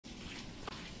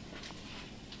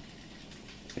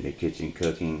in the kitchen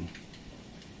cooking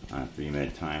on a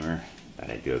 3-minute timer. Thought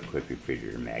I'd do a quick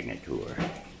refrigerator magnet tour.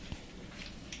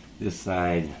 This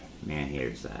side, man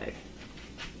hater side.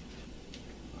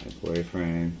 My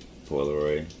boyfriend,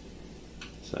 Polaroid.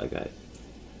 So I got,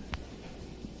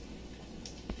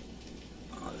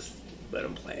 I'll just let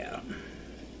them play out.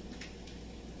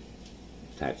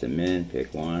 Types of men,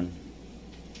 pick one.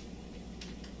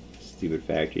 Stupid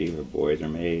factory where boys are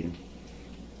made.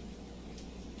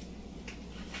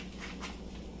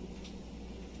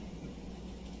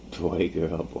 Boy,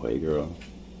 girl, boy, girl.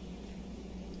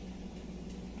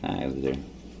 Hi, loser.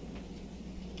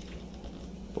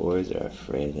 Boys are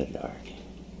afraid of the dark.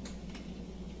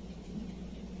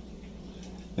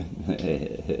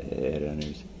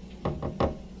 Headhunters.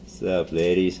 What's up,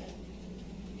 ladies?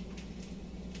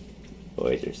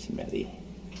 Boys are smelly.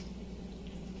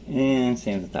 And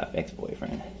same with the top,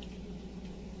 ex-boyfriend.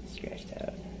 Scratched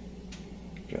out.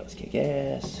 Girls kick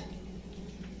ass.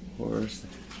 Horse.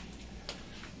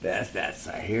 That's that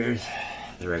side. Here's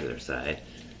the regular side.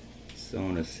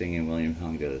 Someone was singing William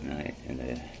Hung the other night in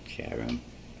the chat room.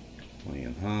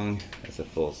 William Hung. That's a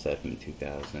full set from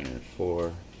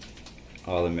 2004.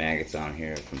 All the maggots on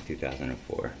here are from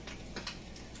 2004.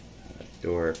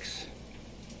 Dorks.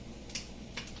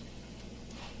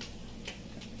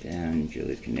 Down,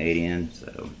 Julie's Canadian,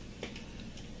 so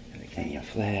the Canadian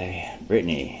flag.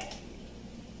 Brittany.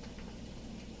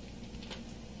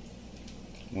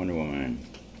 Wonder Woman.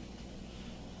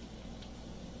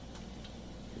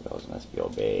 Those must be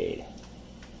obeyed.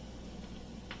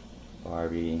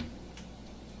 Barbie.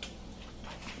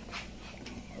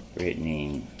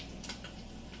 Brittany.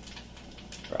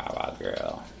 Bravo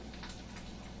girl.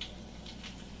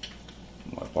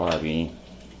 More Barbie.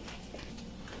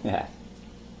 Yeah.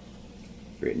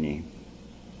 Brittany.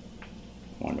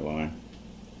 Wonder Woman.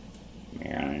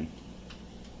 Marilyn.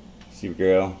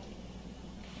 Supergirl.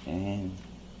 And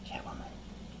Catwoman.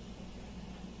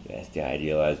 That's the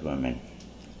idealized woman.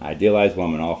 Idealized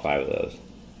woman, all 5 of those.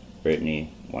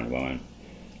 Brittany, Wonder Woman,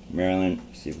 Marilyn,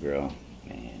 Supergirl,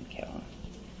 and Catwoman.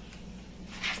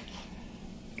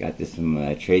 Got this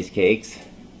from Trace Cakes.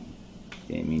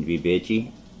 Didn't mean to be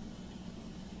bitchy.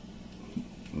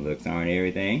 Looks aren't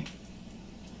everything.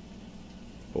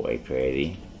 Boy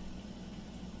crazy.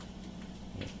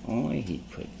 If only he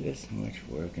put this much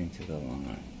work into the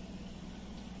lawn.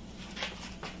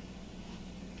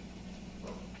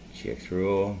 Chicks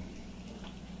rule.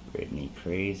 Brittany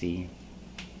crazy.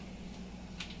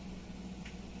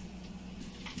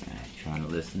 I'm trying to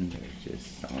listen, there's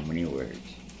just so many words.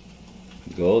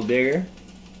 Gold digger.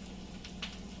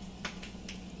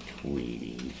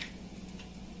 Tweety.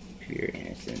 Pure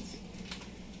innocence.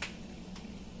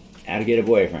 How to get a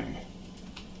boyfriend.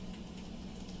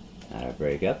 How to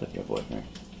break up with your boyfriend.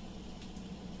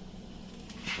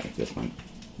 Like this one.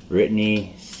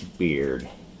 Brittany Speared.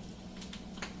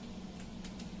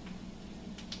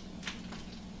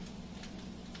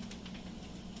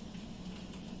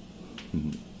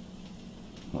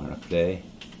 Wanna play?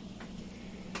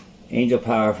 Angel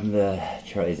Power from the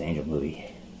Charlie's Angel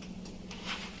movie.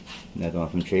 Another one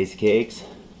from Trace Cakes.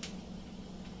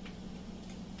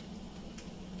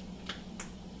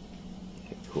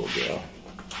 Cool girl.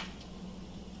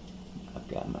 I've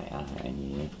got my eye on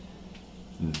you.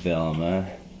 Velma.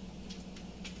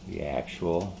 The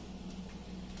actual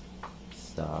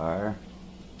star.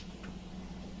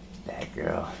 That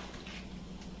girl.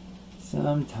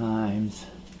 Sometimes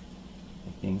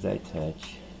the things I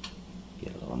touch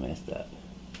get a little messed up.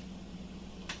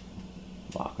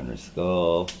 Walk on her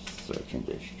skull, search and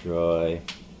destroy.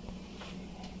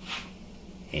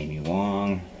 Amy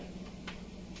Wong,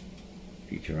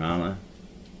 Futurama.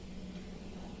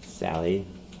 Sally,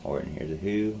 Horton Hears a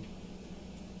Who.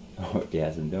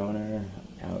 Orgasm Donor,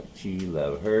 Ouchie,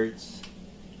 Love Hurts.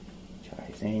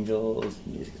 Charlie's Angels,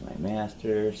 Music is My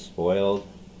Master, Spoiled.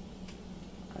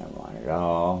 I want it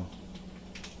all.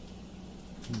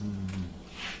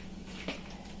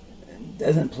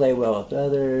 Doesn't play well with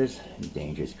others.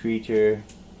 Dangerous Creature.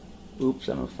 Oops,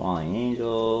 I'm a Falling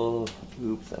Angel.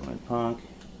 Oops, I went punk.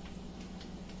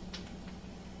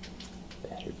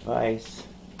 Bad Advice.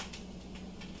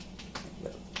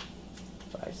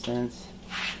 5 cents.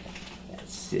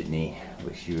 That's Sydney.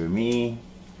 Wish You Were Me.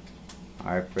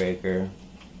 Heartbreaker.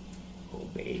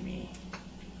 Obey Me.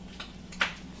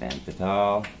 Femme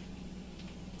Fatale.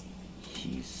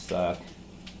 You Suck.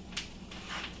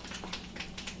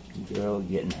 Girl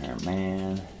Getting Her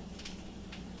Man.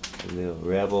 A Little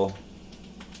Rebel.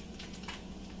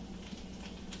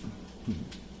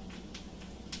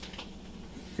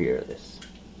 Fearless.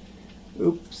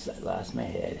 Oops, I lost my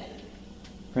head.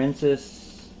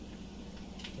 Princess.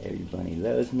 Everybody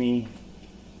loves me.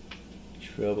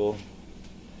 Trouble.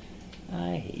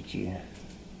 I hate you.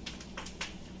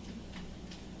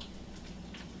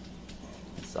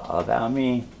 It's all about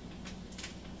me.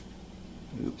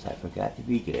 Oops, I forgot to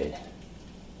be good.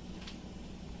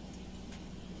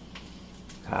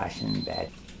 Caution, bad.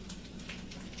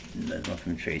 Another one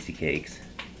from Tracy Cakes.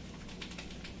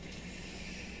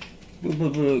 Boo, boo,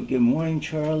 boo. Good morning,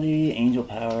 Charlie. Angel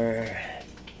Power.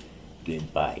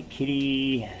 Goodbye,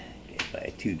 Kitty.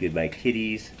 Goodbye, two goodbye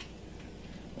kitties.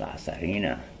 La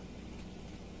Sirena.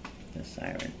 The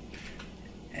Siren.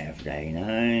 Aphrodite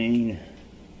 9.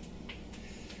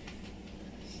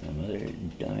 Some other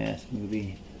dumbass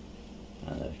movie.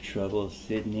 I Love Trouble,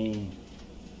 Sydney.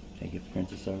 Did I get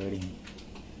Princess already?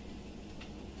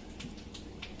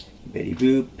 Betty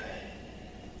Boop.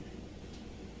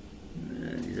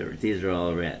 These are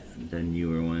all the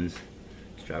newer ones.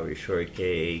 Strawberry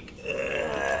Shortcake.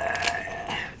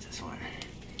 What's this one?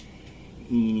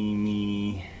 Eeny,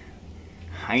 meeny.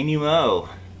 Heiny Mo.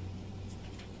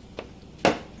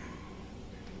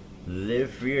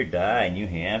 Live Free or Die, New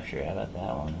Hampshire. How about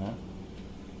that one, huh?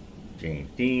 James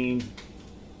Dean.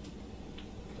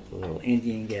 The little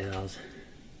Indian gals.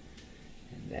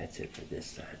 And that's it for this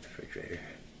side of the refrigerator.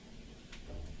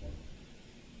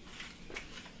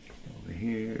 Over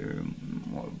here,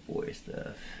 more boy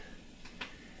stuff.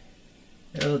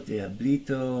 El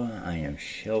Diablito, I Am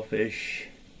Shellfish.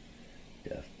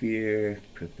 Duff Beer,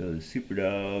 Crypto the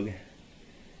Superdog.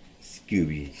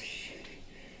 Scooby.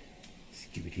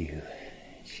 Scooby-Doo.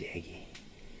 Shaggy.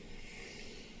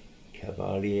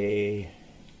 Cavalier.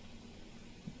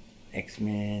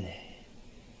 X-Men.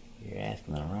 You're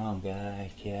asking the wrong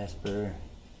guy. Casper.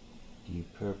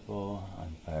 Deep Purple.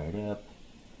 I'm Fired Up.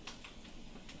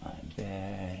 I'm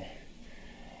Bad.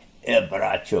 El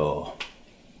Bracho.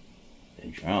 The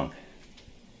Drunk.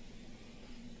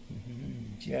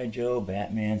 G.I. Joe,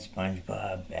 Batman,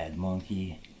 SpongeBob, Bad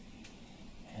Monkey.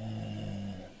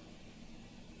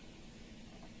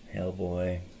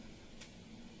 Hellboy.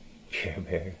 Care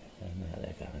Bear. I don't know how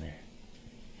that got in there.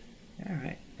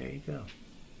 Alright, there you go.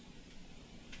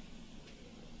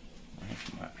 Let's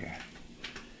come up here.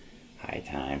 High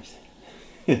Times.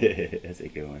 That's a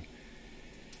good one.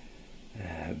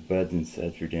 Buds and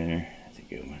Suds for dinner. That's a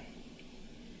good one.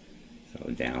 So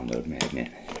download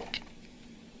magnet.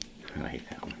 I like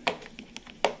that one.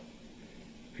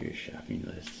 Your shopping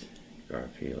list.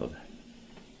 Garfield.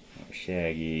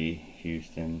 Shaggy.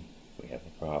 Houston. We have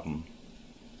a problem.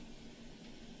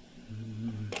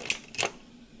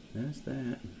 That's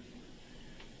that.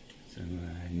 Some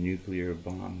nuclear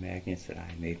bomb magnets that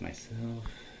I made myself.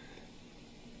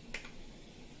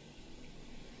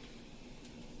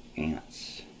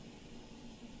 Ants.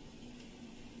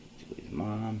 Julie's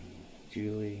mom.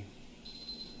 Julie.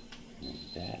 And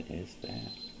that is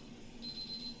that.